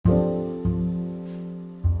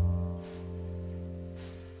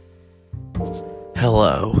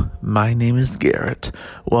Hello, my name is Garrett.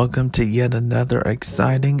 Welcome to yet another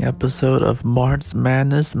exciting episode of March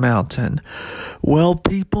Madness Mountain. Well,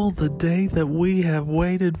 people, the day that we have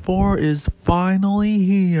waited for is finally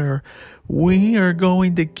here. We are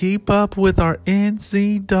going to keep up with our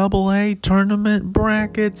NCAA tournament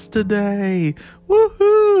brackets today.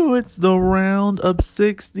 Woohoo! It's the round of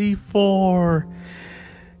 64.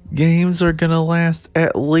 Games are going to last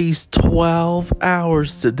at least 12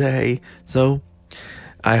 hours today, so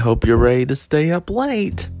I hope you're ready to stay up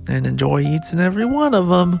late and enjoy each and every one of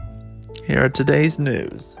them. Here are today's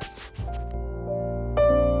news.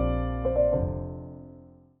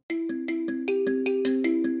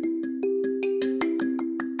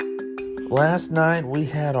 Last night we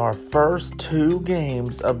had our first two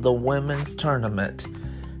games of the women's tournament,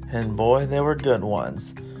 and boy, they were good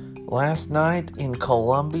ones. Last night in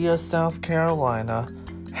Columbia, South Carolina,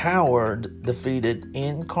 Howard defeated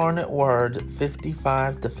Incarnate Word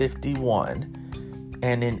 55-51.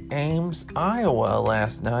 And in Ames, Iowa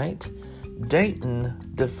last night,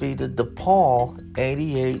 Dayton defeated DePaul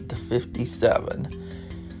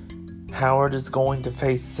 88-57. Howard is going to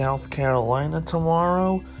face South Carolina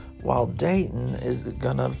tomorrow, while Dayton is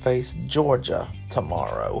going to face Georgia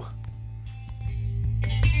tomorrow.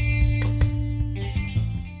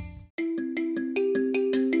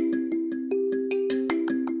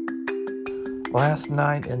 Last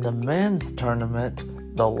night in the men's tournament,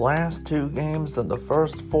 the last two games of the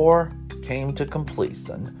first four came to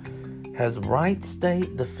completion, as Wright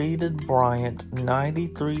State defeated Bryant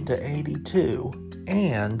 93-82,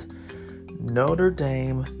 and Notre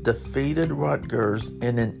Dame defeated Rutgers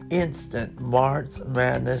in an instant March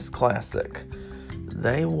Madness Classic.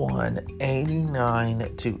 They won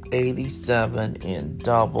 89-87 in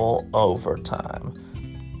double overtime.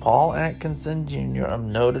 Paul Atkinson Jr. of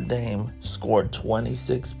Notre Dame scored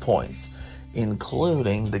 26 points,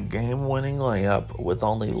 including the game-winning layup with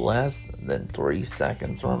only less than 3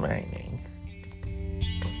 seconds remaining.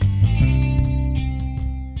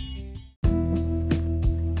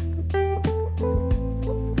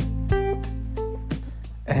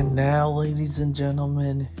 And now, ladies and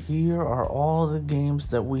gentlemen, here are all the games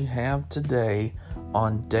that we have today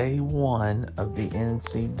on day one of the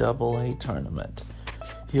NCAA tournament.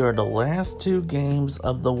 Here are the last two games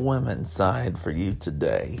of the women's side for you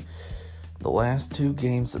today. The last two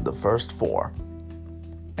games of the first four.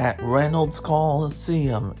 At Reynolds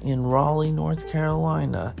Coliseum in Raleigh, North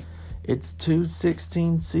Carolina, it's two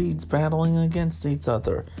 16 seeds battling against each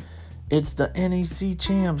other. It's the NEC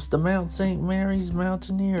champs, the Mount St. Mary's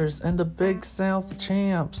Mountaineers, and the Big South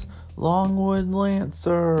champs, Longwood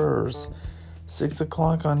Lancers. 6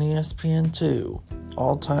 o'clock on ESPN2.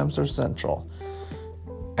 All times are Central.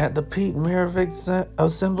 At the Pete Maravich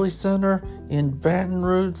Assembly Center in Baton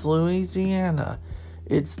Rouge, Louisiana,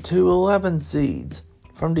 it's two 11 seeds.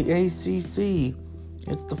 From the ACC,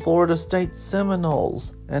 it's the Florida State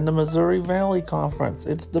Seminoles, and the Missouri Valley Conference,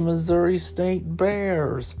 it's the Missouri State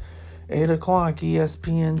Bears. 8 o'clock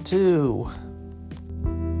ESPN2.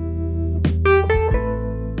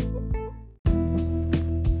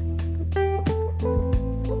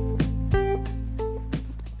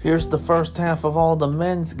 Here's the first half of all the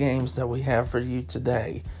men's games that we have for you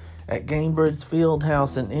today. At Gainbridge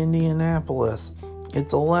Fieldhouse in Indianapolis,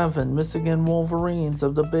 it's 11 Michigan Wolverines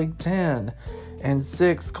of the Big Ten and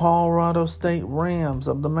 6 Colorado State Rams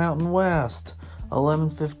of the Mountain West,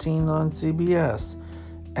 11:15 on CBS.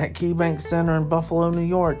 At KeyBank Center in Buffalo, New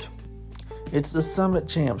York, it's the Summit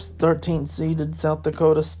champs, 13th-seeded South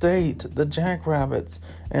Dakota State, the Jackrabbits,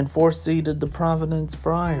 and 4th-seeded the Providence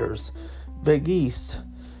Friars. Big East,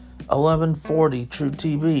 11:40 True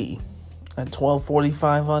TV. At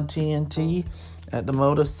 12:45 on TNT at the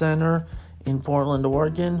Moda Center in Portland,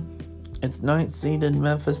 Oregon, it's 9th-seeded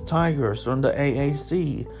Memphis Tigers from the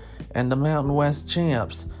AAC and the Mountain West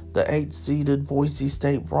champs, the 8th-seeded Boise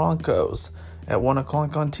State Broncos. At 1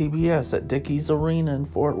 o'clock on TBS at Dickies Arena in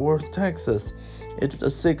Fort Worth, Texas, it's the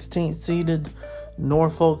 16th-seeded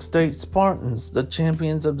Norfolk State Spartans, the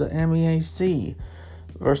champions of the MEAC,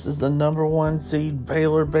 versus the number 1 seed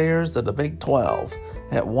Baylor Bears of the Big 12.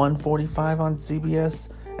 At 1:45 on CBS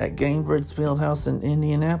at Gainbridge Fieldhouse in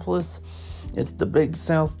Indianapolis, it's the Big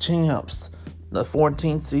South champs, the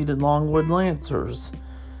 14th-seeded Longwood Lancers,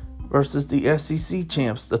 versus the SEC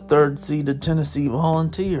champs, the 3rd-seeded Tennessee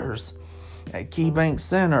Volunteers. At KeyBank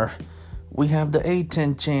Center, we have the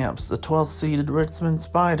A-10 champs, the 12th-seeded Richmond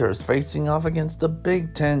Spiders, facing off against the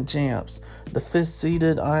Big Ten champs, the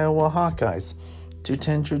 5th-seeded Iowa Hawkeyes.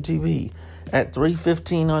 210 True TV. At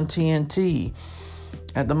 3:15 on TNT,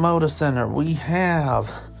 at the Moda Center, we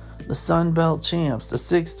have the Sun Belt champs, the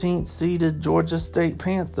 16th seeded Georgia State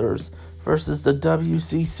Panthers versus the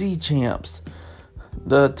WCC champs,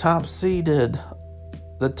 the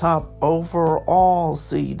top overall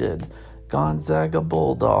seeded Gonzaga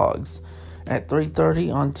Bulldogs at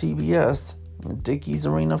 3:30 on TBS. Dickies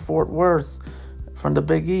Arena, Fort Worth. From the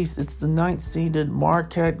Big East, it's the 9th seeded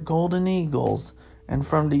Marquette Golden Eagles. And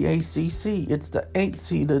from the ACC, it's the 8th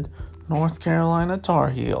seeded North Carolina Tar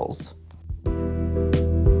Heels.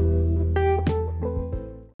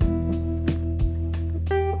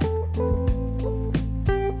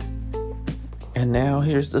 And now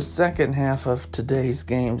here's the second half of today's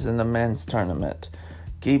games in the men's tournament.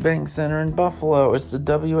 KeyBank Center in Buffalo, it's the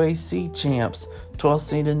WAC champs, 12th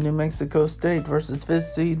seeded New Mexico State versus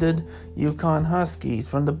 5th seeded UConn Huskies.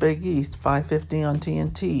 From the Big East, 5:50 on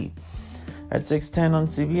TNT. At 6:10 on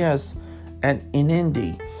CBS, in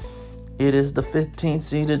Indy, it is the 15th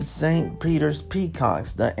seeded St. Peter's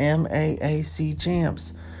Peacocks, the MAAC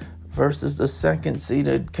champs, versus the 2nd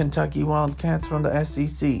seeded Kentucky Wildcats from the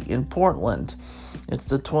SEC. In Portland, it's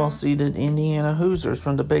the 12th seeded Indiana Hoosiers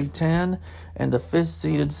from the Big Ten and the 5th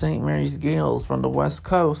seeded St. Mary's Gales from the West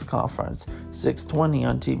Coast Conference, 6:20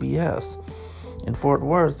 on TBS. In Fort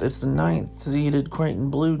Worth, it's the 9th seeded Creighton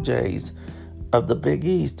Blue Jays of the Big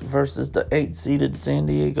East versus the 8th seeded San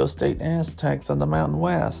Diego State Aztecs on the Mountain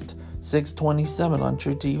West, 6:27 on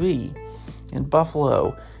True TV. In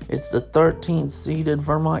Buffalo, it's the 13th seeded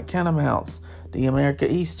Vermont Catamounts, the America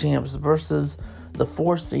East champs, versus the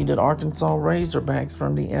 4th seeded Arkansas Razorbacks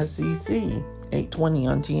from the SEC, 8:20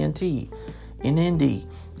 on TNT. In Indy,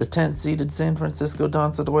 the 10th seeded San Francisco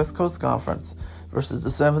Dons of the West Coast Conference versus the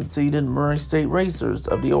 7th seeded Murray State Racers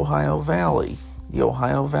of the Ohio Valley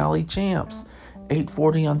champs,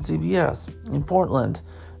 8:40 on CBS. In Portland,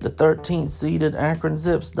 the 13th seeded Akron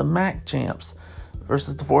Zips, the MAC champs,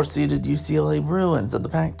 versus the 4th seeded UCLA Bruins of the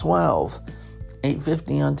Pac-12,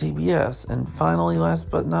 8:50 on TBS. And finally, last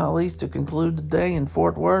but not least, to conclude the day in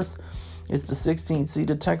Fort Worth, it's the 16th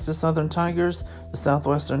seeded Texas Southern Tigers, the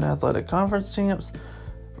Southwestern Athletic Conference champs,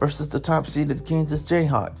 versus the top seeded Kansas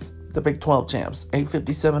Jayhawks, the Big 12 champs,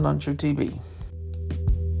 8:57 on True TV.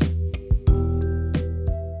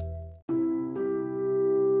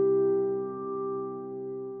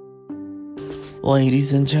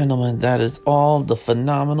 Ladies and gentlemen, that is all the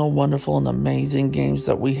phenomenal, wonderful, and amazing games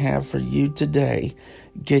that we have for you today.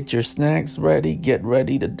 Get your snacks ready, get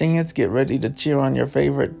ready to dance, get ready to cheer on your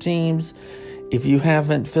favorite teams. If you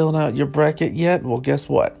haven't filled out your bracket yet, well, guess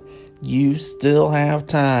what? You still have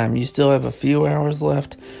time. You still have a few hours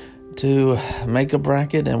left to make a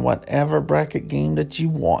bracket in whatever bracket game that you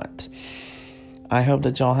want. I hope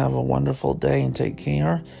that y'all have a wonderful day and take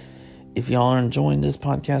care. If y'all are enjoying this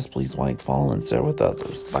podcast, please like, follow, and share with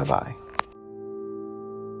others. Bye-bye.